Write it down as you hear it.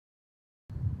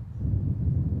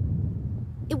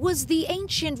It was the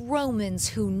ancient Romans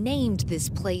who named this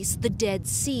place the Dead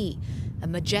Sea, a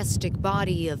majestic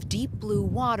body of deep blue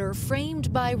water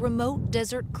framed by remote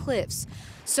desert cliffs,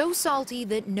 so salty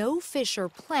that no fish or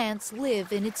plants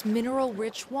live in its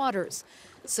mineral-rich waters.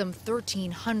 Some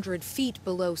 1,300 feet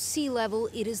below sea level,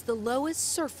 it is the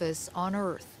lowest surface on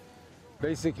Earth.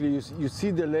 Basically, you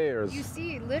see the layers. You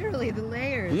see literally the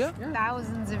layers. Yeah.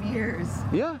 Thousands of years.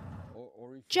 Yeah.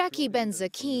 Jackie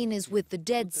Ben-Zakeen is with the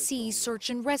Dead Sea Search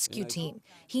and Rescue Team.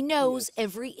 He knows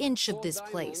every inch of this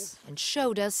place and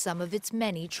showed us some of its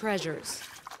many treasures.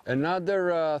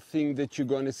 Another thing that you're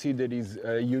going to see that is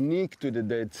unique to the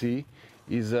Dead Sea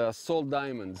is salt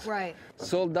diamonds. Right.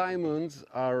 Salt diamonds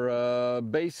are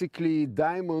basically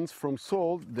diamonds from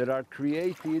salt that are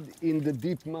created in the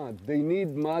deep mud. They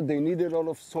need mud, they need a lot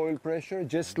of soil pressure,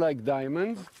 just like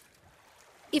diamonds.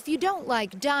 If you don't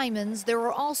like diamonds, there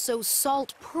are also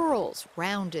salt pearls,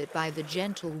 rounded by the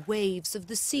gentle waves of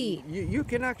the sea. You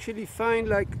can actually find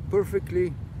like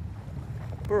perfectly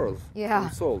pearls Yeah.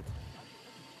 from salt.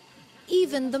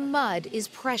 Even the mud is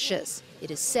precious.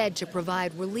 It is said to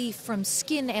provide relief from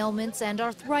skin ailments and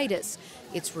arthritis.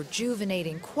 Its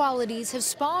rejuvenating qualities have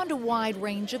spawned a wide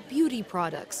range of beauty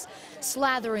products.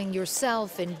 Slathering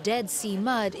yourself in Dead Sea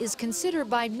mud is considered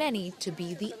by many to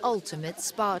be the ultimate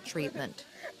spa treatment.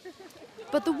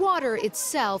 But the water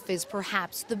itself is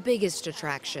perhaps the biggest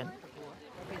attraction.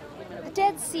 The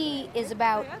Dead Sea is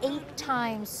about 8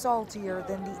 times saltier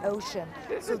than the ocean,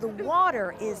 so the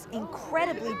water is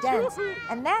incredibly dense,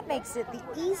 and that makes it the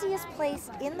easiest place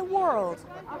in the world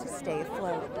to stay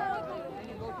afloat.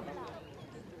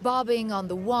 Bobbing on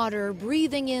the water,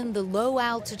 breathing in the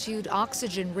low-altitude,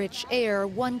 oxygen-rich air,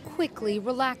 one quickly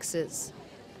relaxes.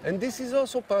 And this is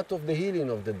also part of the healing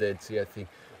of the Dead Sea, I think.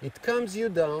 It calms you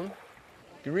down.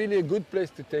 Really a good place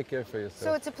to take care of yourself.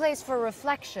 So it's a place for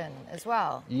reflection as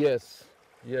well. Yes,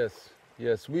 yes,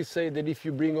 yes. We say that if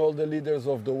you bring all the leaders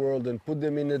of the world and put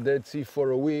them in the Dead Sea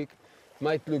for a week, it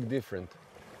might look different.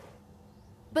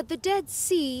 But the Dead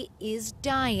Sea is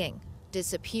dying,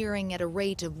 disappearing at a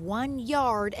rate of 1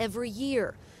 yard every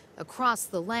year. Across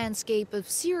the landscape, a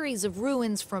series of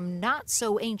ruins from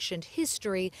not-so-ancient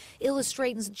history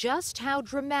illustrates just how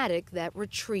dramatic that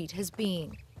retreat has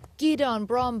been. Gidon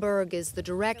Bromberg is the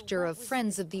director of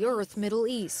Friends of the Earth Middle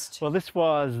East. Well, this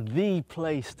was the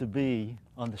place to be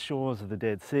on the shores of the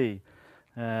Dead Sea,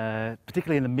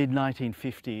 particularly in the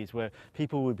mid-1950s, where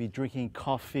people would be drinking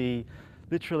coffee,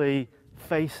 literally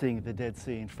facing the Dead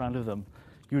Sea in front of them.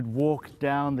 You'd walk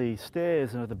down the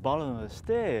stairs, and at the bottom of the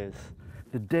stairs,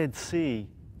 the Dead Sea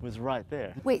was right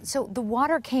there. Wait, so the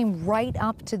water came right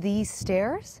up to these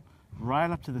stairs?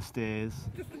 Right up to the stairs.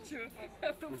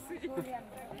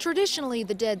 Traditionally,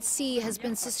 the Dead Sea has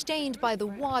been sustained by the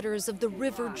waters of the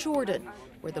River Jordan,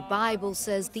 where the Bible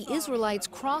says the Israelites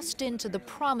crossed into the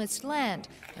Promised Land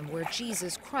and where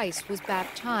Jesus Christ was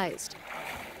baptized.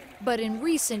 But in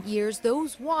recent years,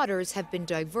 those waters have been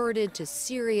diverted to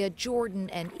Syria,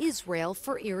 Jordan, and Israel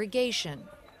for irrigation.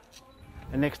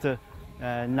 And next to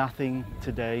nothing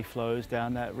today flows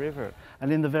down that river.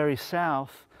 And in the very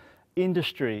south,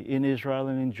 industry in Israel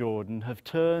and in Jordan have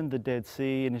turned the Dead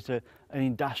Sea into an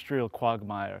industrial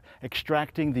quagmire,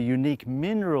 extracting the unique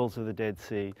minerals of the Dead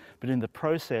Sea, but in the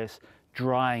process,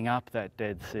 drying up that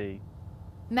Dead Sea.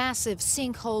 Massive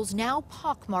sinkholes now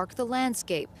pockmark the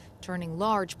landscape, turning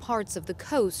large parts of the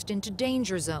coast into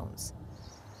danger zones.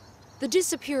 The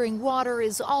disappearing water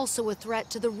is also a threat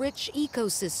to the rich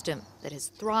ecosystem that has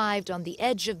thrived on the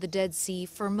edge of the Dead Sea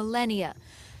for millennia.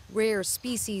 Rare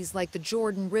species like the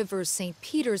Jordan River's St.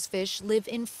 Peter's fish live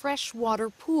in freshwater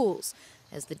pools.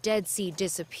 As the Dead Sea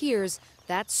disappears,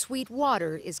 that sweet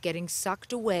water is getting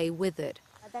sucked away with it.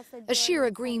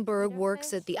 Ashira Greenberg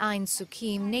works at the Ein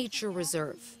Sukim Nature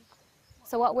Reserve.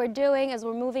 So what we're doing is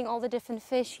we're moving all the different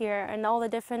fish here and all the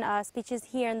different species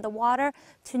here in the water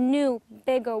to new,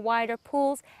 bigger, wider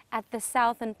pools at the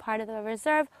southern part of the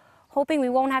reserve, hoping we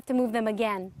won't have to move them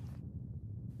again.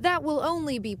 That will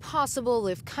only be possible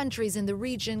if countries in the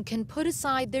region can put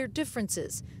aside their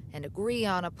differences and agree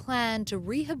on a plan to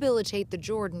rehabilitate the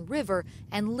Jordan River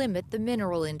and limit the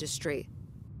mineral industry.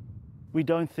 We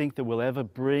don't think that we'll ever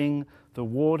bring the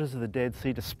waters of the Dead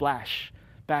Sea to splash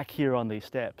back here on these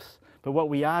steps. But what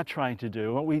we are trying to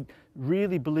do, what we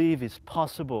really believe is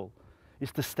possible,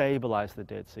 is to stabilize the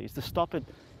Dead Sea, is to stop it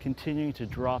continuing to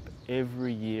drop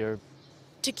every year.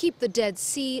 To keep the Dead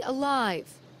Sea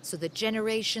alive, so that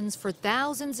generations for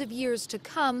thousands of years to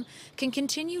come can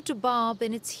continue to bob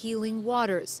in its healing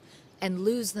waters and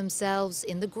lose themselves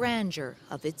in the grandeur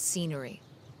of its scenery.